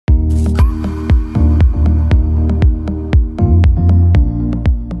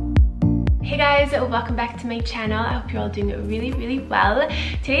guys, welcome back to my channel. I hope you're all doing really well.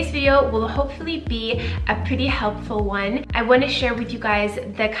 Today's video will hopefully be a pretty helpful one. I want to share with you guys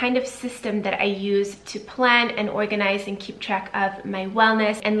the kind of system that I use to plan and organize and keep track of my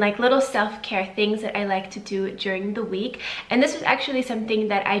wellness and like little self-care things that I like to do during the week. And this was actually something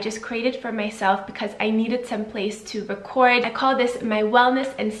that I just created for myself because I needed some place to record. I call this my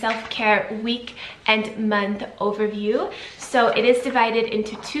wellness and self-care week and month overview. So it is divided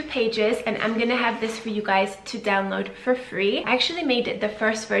into 2 pages and I'm gonna have this for you guys to download for free. I actually made the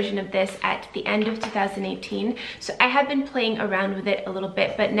first version of this at the end of 2018, so I have been playing around with it a little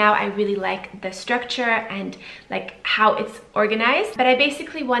bit, but now I really like the structure and like how it's organized. But I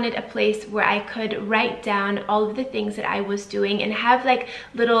basically wanted a place where I could write down all of the things that I was doing and have like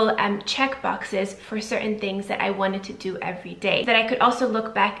little check boxes for certain things that I wanted to do every day. That I could also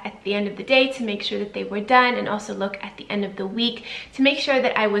look back at the end of the day to make sure that they were done, and also look at the end of the week to make sure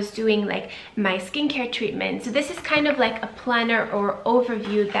that I was doing like my skincare treatment. So this is kind of like a planner or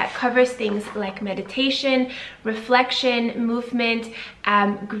overview that covers things like meditation, reflection, movement,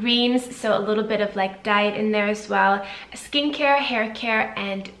 greens, so a little bit of like diet in there as well, skincare, hair care,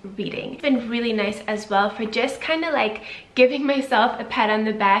 and reading. It's been really nice as well for just kind of like giving myself a pat on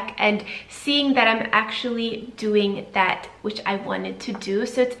the back and seeing that I'm actually doing that which I wanted to do.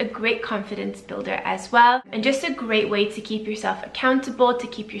 So it's a great confidence builder as well, and just a great way to keep yourself accountable, to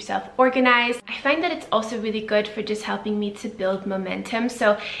keep yourself organized. I find that it's also really good for just helping me to build momentum.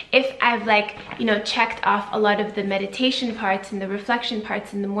 So if I've like, you know, checked off a lot of the meditation parts and the reflection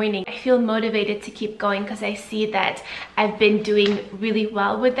parts in the morning, I feel motivated to keep going because I see that I've been doing really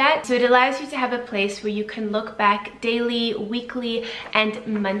well with that. So it allows you to have a place where you can look back daily, weekly, and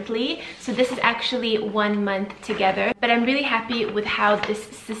monthly. So this is actually 1 month together, but I'm really happy with how this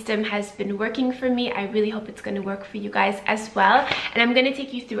system has been working for me. I really hope it's going to work for you guys as well, and I'm going to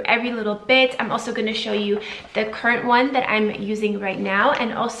take you through every little bit. I'm also going to show you the current one that I'm using right now,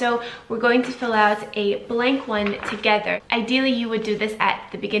 and also we're going to fill out a blank one together. Ideally you would do this at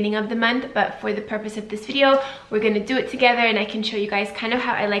the beginning of the month, but for the purpose of this video we're going to do it together, and I can show you guys kind of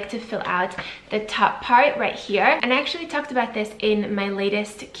how I like to fill out the top part right here. And I actually talked about this in my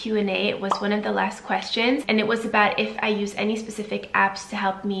latest Q&A. It was one of the last questions, and it was about if I use any specific apps to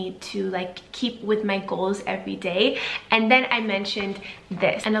help me to like keep with my goals every day. And then I mentioned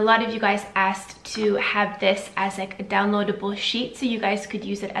this, and a lot of you guys asked to have this as like a downloadable sheet so you guys could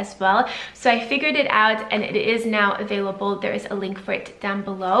use it as well. So I figured it out and it is now available. There is a link for it down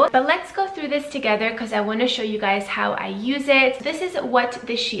below, but let's go through this together because I want to show you guys how I use it. This is what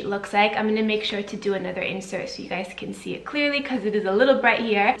the sheet looks like. I'm going to make sure to do another insert so you guys can see it clearly because it is a little bright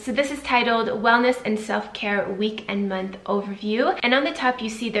here. So this is titled Wellness and Self-Care Week and Month Overview, and on the top you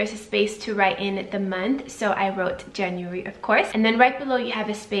see there's a space to write in the month, so I wrote January of course, and then right below you have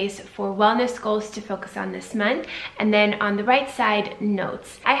a space for wellness goals to focus on this month, and then on the right side,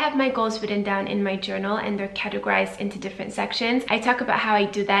 notes. I have my goals written down in my journal and they're categorized into different sections. I talk about how I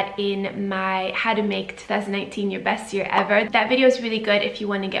do that in my How to Make 2019 Your Best Year Ever. That video is really good if you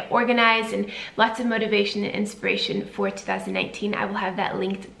want to get organized and lots of motivation and inspiration for 2019. I will have that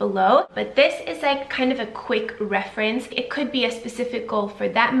linked below, but this is like kind of a quick reference. It could be a specific goal for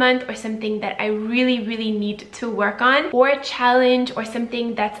that month, or something that I really need to work on, or a challenge, or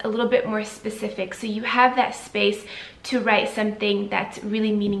something that's a little bit more specific, so you have that space to write something that's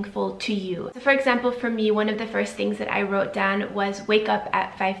really meaningful to you. So for example, for me, one of the first things that I wrote down was wake up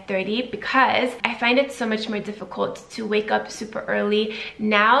at 5:30, because I find it so much more difficult to wake up super early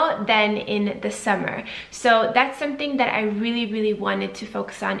now than in the summer. So that's something that I really wanted to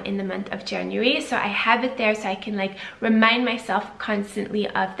focus on in the month of January. So I have it there so I can like remind myself constantly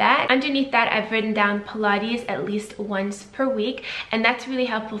of that. Underneath that, I've written down Pilates at least once per week, and that's really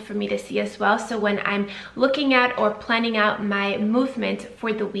helpful for me to see as well. So when I'm looking at or planning out my movement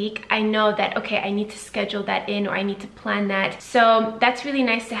for the week, I know that, okay, I need to schedule that in, or I need to plan that. So that's really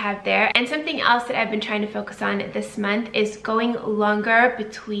nice to have there. And something else that I've been trying to focus on this month is going longer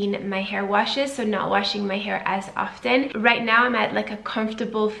between my hair washes, so not washing my hair as often. Right now I'm at like a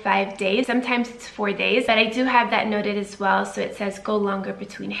comfortable 5 days. Sometimes it's 4 days, but I do have that noted as well. So it says go longer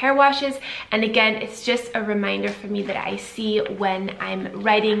between hair washes. And again, it's just a reminder for me that I see when I'm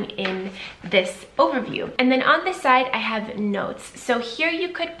writing in this overview. And then on this side, side, I have notes. So here you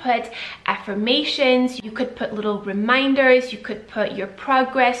could put affirmations, you could put little reminders, you could put your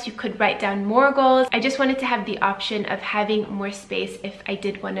progress, you could write down more goals. I just wanted to have the option of having more space if I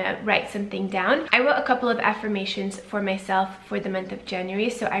did want to write something down. I wrote a couple of affirmations for myself for the month of January.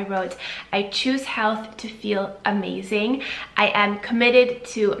 So I wrote, I choose health to feel amazing. I am committed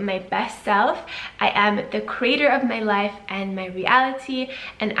to my best self. I am the creator of my life and my reality,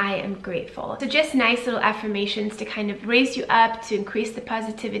 and I am grateful. So just nice little affirmations to kind of raise you up, to increase the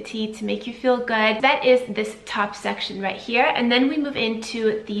positivity, to make you feel good. That is this top section right here. And then we move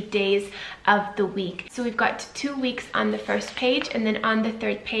into the days of the week. So we've got 2 weeks on the first page, and then on the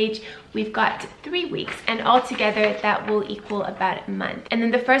third page we've got 3 weeks, and altogether that will equal about a month. And then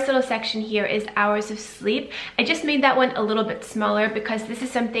the first little section here is hours of sleep. I just made that one a little bit smaller because this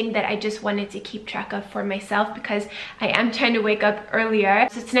is something that I just wanted to keep track of for myself, because I am trying to wake up earlier.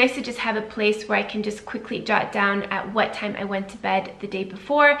 So it's nice to just have a place where I can just quickly jot down at what time I went to bed the day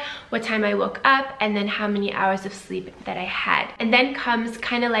before, what time I woke up, and then how many hours of sleep that I had. And then comes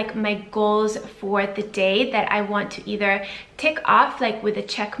kind of like my goals for the day that I want to either tick off like with a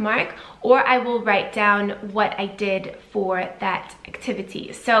check mark, or I will write down what I did for that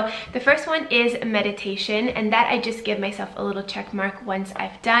activity. So the first one is meditation, and that I just give myself a little check mark once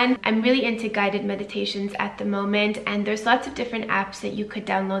I've done. I'm really into guided meditations at the moment, and there's lots of different apps that you could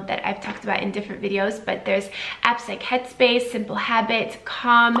download that I've talked about in different videos, but there's apps like Headspace, Simple Habits,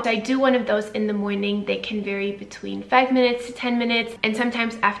 Calm. So I do one of those in the morning. They can vary between 5 minutes to 10 minutes, and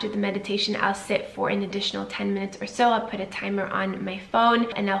sometimes after the meditation I'll sit for an additional 10 minutes or so. I'll put a timer on my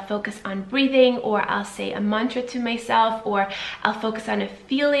phone and I'll focus on breathing, or I'll say a mantra to myself, or I'll focus on a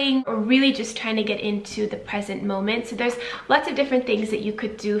feeling, or really just trying to get into the present moment. So there's lots of different things that you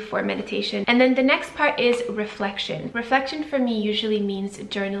could do for meditation. And then the next part is reflection. Reflection for me usually means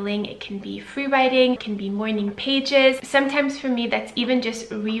journaling. It can be free writing, it can be morning pages. Sometimes for me that's even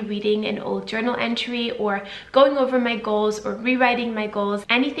just rereading an old journal entry, or going over my goals, or rewriting my goals.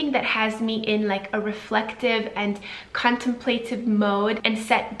 Anything that has me in like a reflective and contemplative mode and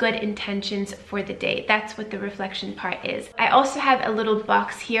set good intentions for the day. That's what the reflection part is. I also have a little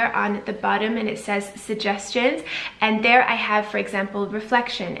box here on the bottom, and it says suggestions, and there I have, for example,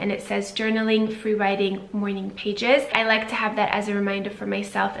 reflection, and it says journaling, free writing, morning pages. I like to have that as a reminder for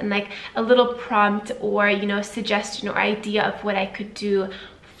myself, and like a little prompt, or you know, suggestion or idea of what I could do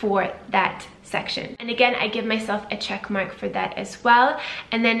for that section. And again, I give myself a check mark for that as well.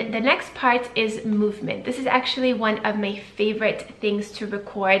 And then the next part is movement. This is actually one of my favorite things to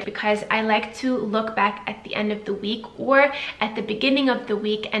record, because I like to look back at the end of the week or at the beginning of the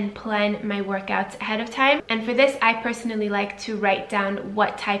week and plan my workouts ahead of time. And for this, I personally like to write down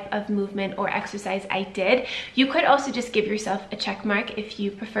what type of movement or exercise I did. You could also just give yourself a check mark if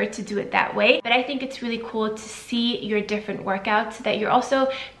you prefer to do it that way, but I think it's really cool to see your different workouts, so that you're also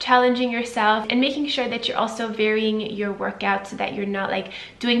challenging yourself and making sure that you're also varying your workout, so that you're not like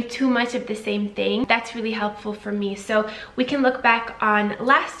doing too much of the same thing. That's really helpful for me. So we can look back on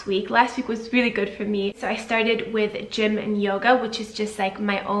last week. Last week was really good for me. So I started with gym and yoga, which is just like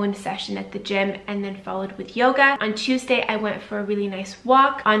my own session at the gym, and then followed with yoga. On Tuesday, I went for a really nice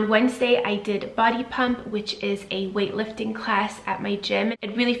walk. On Wednesday, I did body pump, which is a weightlifting class at my gym.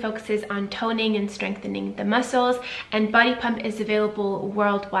 It really focuses on toning and strengthening the muscles, and body pump is available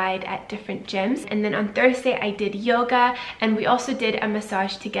worldwide at different gyms. And then on Thursday I did yoga, and we also did a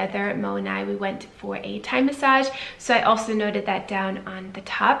massage together. Mo and I, we went for a Thai massage, so I also noted that down on the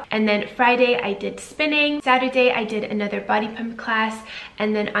top. And then Friday I did spinning. Saturday I did another body pump class,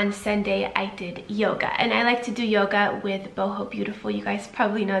 and then on Sunday I did yoga. And I like to do yoga with Boho Beautiful. You guys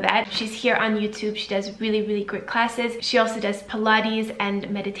probably know that. She's here on YouTube. She does really great classes. She also does Pilates and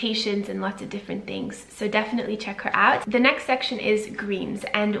meditations and lots of different things, so definitely check her out. The next section is greens,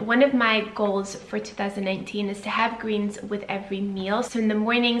 and one of my goals for 2019 is to have greens with every meal. So in the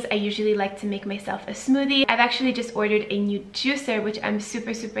mornings I usually like to make myself a smoothie. I've actually just ordered a new juicer, which I'm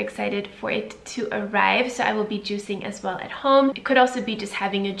super excited for it to arrive, so I will be juicing as well at home. It could also be just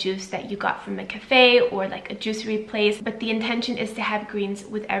having a juice that you got from a cafe or like a juicery place, but the intention is to have greens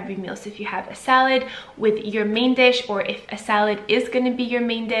with every meal. So if you have a salad with your main dish, or if a salad is going to be your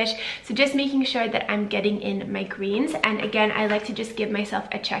main dish, so just making sure that I'm getting in my greens. And again, I like to just give myself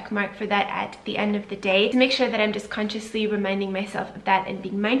a check mark for that that at the end of the day to make sure that I'm just consciously reminding myself of that and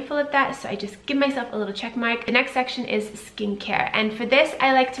being mindful of that. So I just give myself a little check mark. The next section is skincare, and for this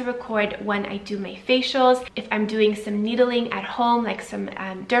I like to record when I do my facials, if I'm doing some needling at home, like some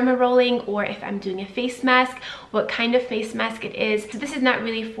derma rolling, or if I'm doing a face mask, what kind of face mask it is. So this is not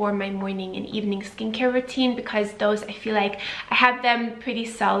really for my morning and evening skincare routine because those I feel like I have them pretty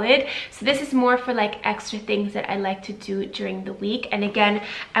solid. So this is more for like extra things that I like to do during the week. And again,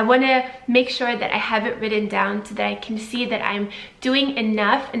 I want to make sure that I have it written down so that I can see that I'm doing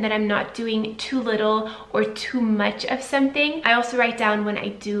enough and that I'm not doing too little or too much of something. I also write down when I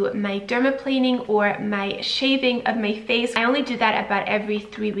do my dermaplaning or my shaving of my face. I only do that about every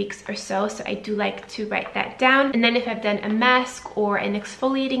 3 weeks or so, so I do like to write that down. And then if I've done a mask or an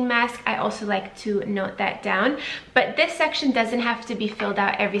exfoliating mask, I also like to note that down. But this section doesn't have to be filled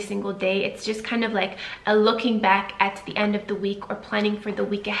out every single day. It's just kind of like a looking back at the end of the week or planning for the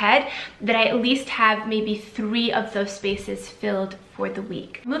week ahead, that I at least have maybe 3 of those spaces filled for the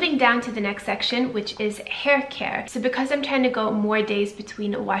week. Moving down to the next section, which is hair care. So because I'm trying to go more days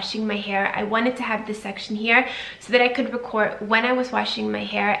between washing my hair, I wanted to have this section here so that I could record when I was washing my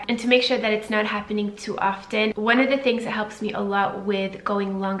hair and to make sure that it's not happening too often. One of the things that helps me a lot with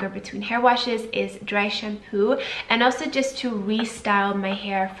going longer between hair washes is dry shampoo, and also just to restyle my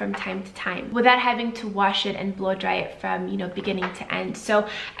hair from time to time without having to wash it and blow dry it from, you know, beginning to end. So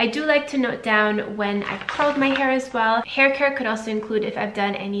I do like to note down when I've curled my hair as well. Hair care could also include if I've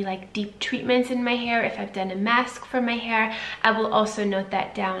done any like deep treatments in my hair, if I've done a mask for my hair, I will also note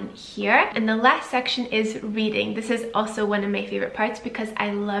that down here. And the last section is reading. This is also one of my favorite parts because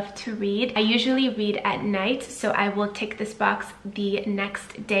I love to read. I usually read at night, so I will tick this box the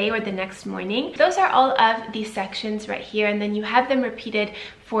next day or the next morning. Those are all of these sections right here, and then you have them repeated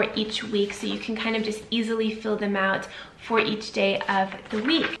for each week, so you can kind of just easily fill them out for each day of the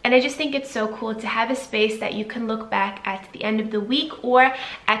week. And I just think it's so cool to have a space that you can look back at the end of the week or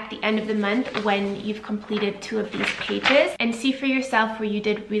at the end of the month when you've completed 2 of these pages and see for yourself where you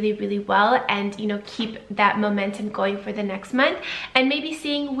did really, really well, and, you know, keep that momentum going for the next month, and maybe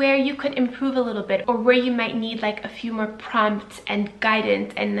seeing where you could improve a little bit or where you might need like a few more prompts and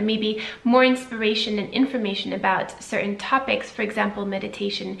guidance and maybe more inspiration and information about certain topics. For example,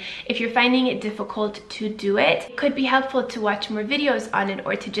 meditation. If you're finding it difficult to do it, it could be helpful to watch more videos on it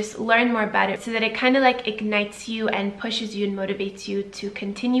or to just learn more about it so that it kind of like ignites you and pushes you and motivates you to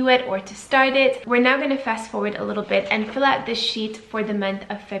continue it or to start it. We're now going to fast forward a little bit and fill out this sheet for the month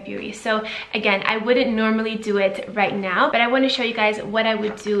of February. So again, I wouldn't normally do it right now, but I want to show you guys what I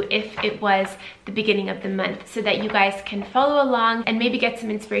would do if it was the beginning of the month so that you guys can follow along and maybe get some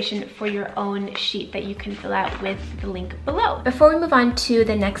inspiration for your own sheet that you can fill out with the link below. Before we move on to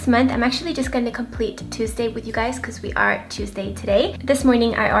the next month, I'm actually just going to complete Tuesday with you guys because we are Tuesday today. This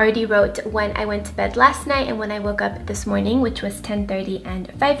morning I already wrote when I went to bed last night and when I woke up this morning, which was 10:30 and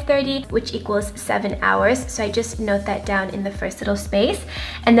 5:30, which equals 7 hours. So I just note that down in the first little space.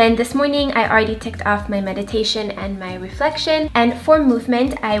 And then this morning I already ticked off my meditation and my reflection. And for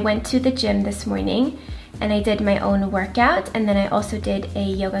movement, I went to the gym this morning and I did my own workout, and then I also did a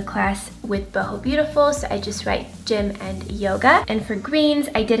yoga class with Boho Beautiful, so I just write gym and yoga. And for greens,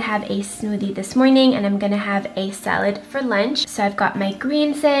 I did have a smoothie this morning and I'm gonna have a salad for lunch, so I've got my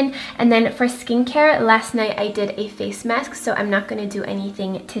greens in. And then for skincare, last night I did a face mask, so I'm not gonna do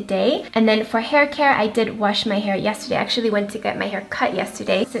anything today. And then for hair care, I did wash my hair yesterday. I actually went to get my hair cut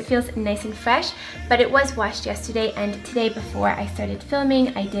yesterday, so it feels nice and fresh, but it was washed yesterday, and today before I started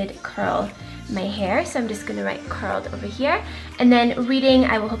filming, I did curl my hair, so I'm just gonna write curled over here. And then reading,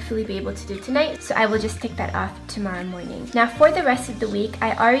 I will hopefully be able to do tonight, so I will just tick that off tomorrow morning. Now for the rest of the week,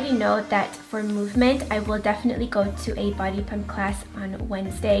 I already know that for movement, I will definitely go to a body pump class on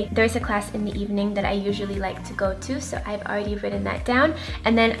Wednesday. There's a class in the evening that I usually like to go to, so I've already written that down.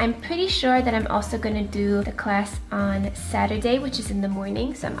 And then I'm pretty sure that I'm also gonna do the class on Saturday, which is in the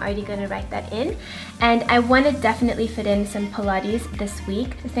morning, so I'm already gonna write that in. And I wanna definitely fit in some Pilates this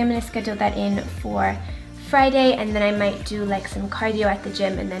week, so I'm gonna schedule that in for Friday, and then I might do like some cardio at the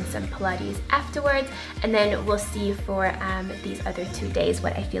gym and then some Pilates afterwards, and then we'll see for these other 2 days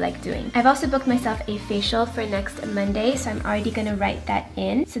what I feel like doing. I've also booked myself a facial for next Monday, so I'm already gonna write that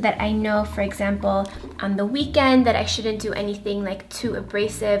in so that I know, for example, on the weekend that I shouldn't do anything like too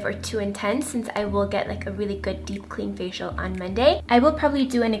abrasive or too intense, since I will get like a really good deep clean facial on Monday. I will probably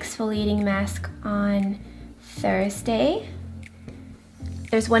do an exfoliating mask on Thursday.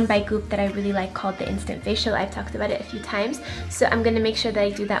 There's one by Goop that I really like called the Instant Facial. I've talked about it a few times. So I'm gonna make sure that I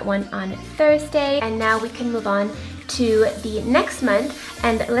do that one on Thursday. And now we can move on to the next month,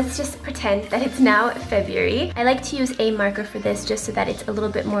 and let's just pretend that it's now February. I like to use a marker for this just so that it's a little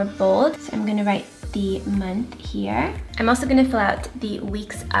bit more bold. So I'm gonna write the month here. I'm also gonna fill out the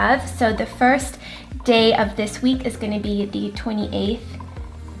weeks of. So the first day of this week is gonna be the 28th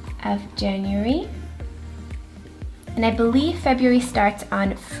of January. And I believe February starts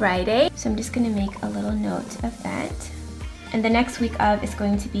on Friday. So I'm just gonna make a little note of that. And the next week of is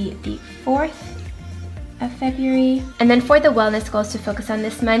going to be the 4th of February. And then for the wellness goals to focus on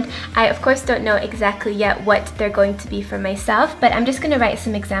this month, I of course don't know exactly yet what they're going to be for myself, but I'm just gonna write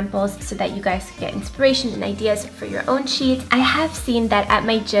some examples so that you guys get inspiration and ideas for your own sheet. I have seen that at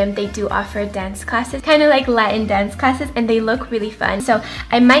my gym they do offer dance classes, kind of like Latin dance classes, and they look really fun. So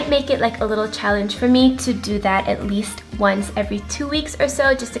I might make it like a little challenge for me to do that at least once every 2 weeks or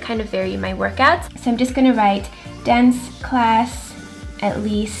so, just to kind of vary my workouts. So I'm just gonna write dance class at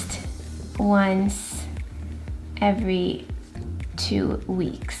least once every 2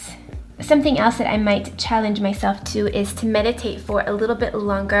 weeks. Something else that I might challenge myself to is to meditate for a little bit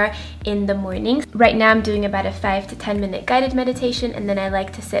longer in the mornings. Right now I'm doing about a 5 to 10 minute guided meditation, and then I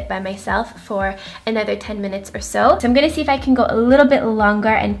like to sit by myself for another 10 minutes or so. So I'm gonna see if I can go a little bit longer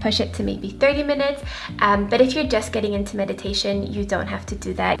and push it to maybe 30 minutes. But if you're just getting into meditation, you don't have to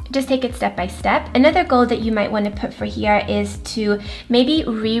do that. Just take it step by step. Another goal that you might want to put for here is to maybe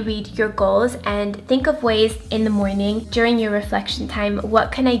reread your goals and think of ways in the morning during your reflection time,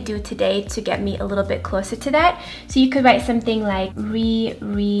 what can I do today to get me a little bit closer to that? So you could write something like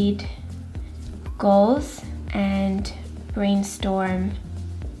reread goals and brainstorm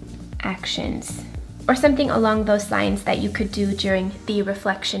actions, or something along those lines that you could do during the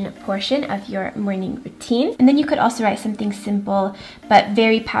reflection portion of your morning routine. And then you could also write something simple but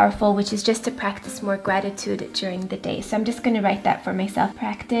very powerful, which is just to practice more gratitude during the day. So I'm just going to write that for myself.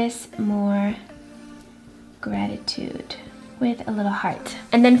 Practice more gratitude, with a little heart.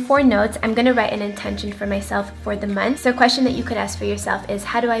 And then for notes, I'm gonna write an intention for myself for the month. So a question that you could ask for yourself is,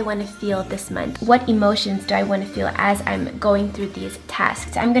 how do I wanna feel this month? What emotions do I wanna feel as I'm going through these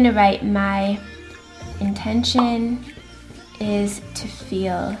tasks? So I'm gonna write, my intention is to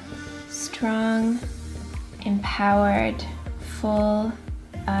feel strong, empowered, full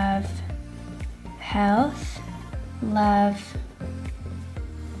of health, love,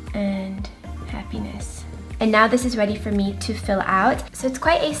 and happiness. And now this is ready for me to fill out. So it's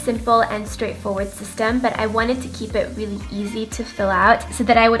quite a simple and straightforward system, but I wanted to keep it really easy to fill out so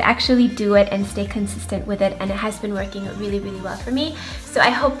that I would actually do it and stay consistent with it, and it has been working really, really well for me. So I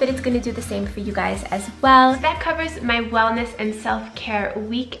hope that it's gonna do the same for you guys as well. So that covers my wellness and self-care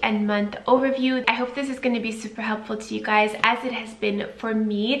week and month overview. I hope this is gonna be super helpful to you guys, as it has been for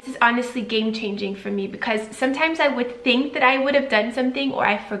me. This is honestly game-changing for me, because sometimes I would think that I would have done something, or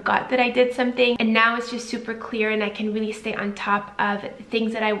I forgot that I did something, and now it's just super clear and I can really stay on top of the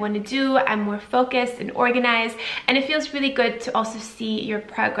things that I want to do. I'm more focused and organized, and it feels really good to also see your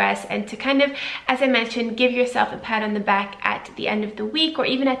progress and to kind of, as I mentioned, give yourself a pat on the back at the end of the week, or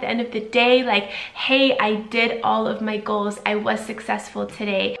even at the end of the day, like, hey, I did all of my goals, I was successful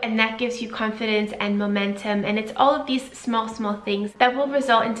today. And that gives you confidence and momentum, and it's all of these small things that will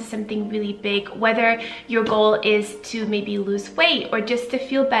result into something really big, whether your goal is to maybe lose weight, or just to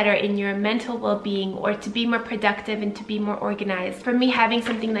feel better in your mental well-being, or to be more productive and to be more organized. For me, having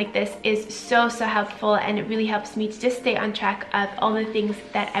something like this is so helpful, and it really helps me to just stay on track of all the things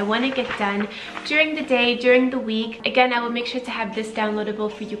that I want to get done during the day, during the week. Again, I will make sure to have this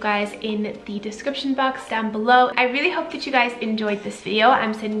downloadable for you guys in the description box down below. I really hope that you guys enjoyed this video.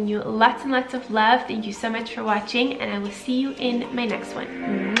 I'm sending you lots and lots of love. Thank you so much for watching, and I will see you in my next one.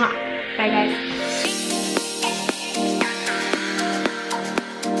 Mwah. Bye guys.